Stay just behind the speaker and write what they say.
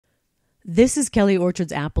This is Kelly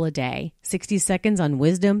Orchard's Apple a Day, 60 seconds on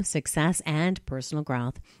wisdom, success, and personal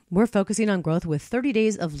growth. We're focusing on growth with 30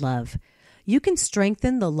 days of love. You can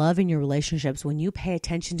strengthen the love in your relationships when you pay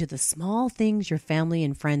attention to the small things your family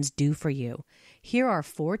and friends do for you. Here are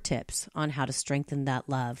 4 tips on how to strengthen that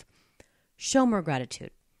love. Show more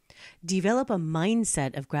gratitude. Develop a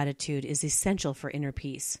mindset of gratitude is essential for inner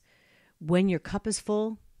peace. When your cup is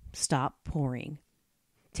full, stop pouring.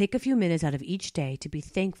 Take a few minutes out of each day to be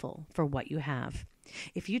thankful for what you have.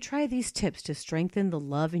 If you try these tips to strengthen the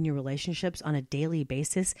love in your relationships on a daily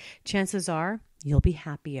basis, chances are you'll be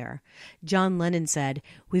happier. John Lennon said,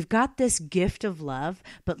 "We've got this gift of love,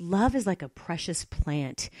 but love is like a precious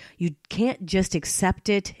plant. You can't just accept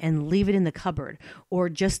it and leave it in the cupboard or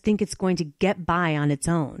just think it's going to get by on its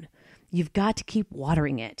own. You've got to keep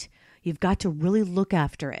watering it. You've got to really look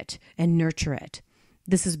after it and nurture it."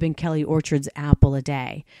 This has been Kelly Orchard's Apple a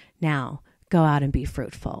Day. Now, go out and be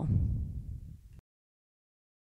fruitful.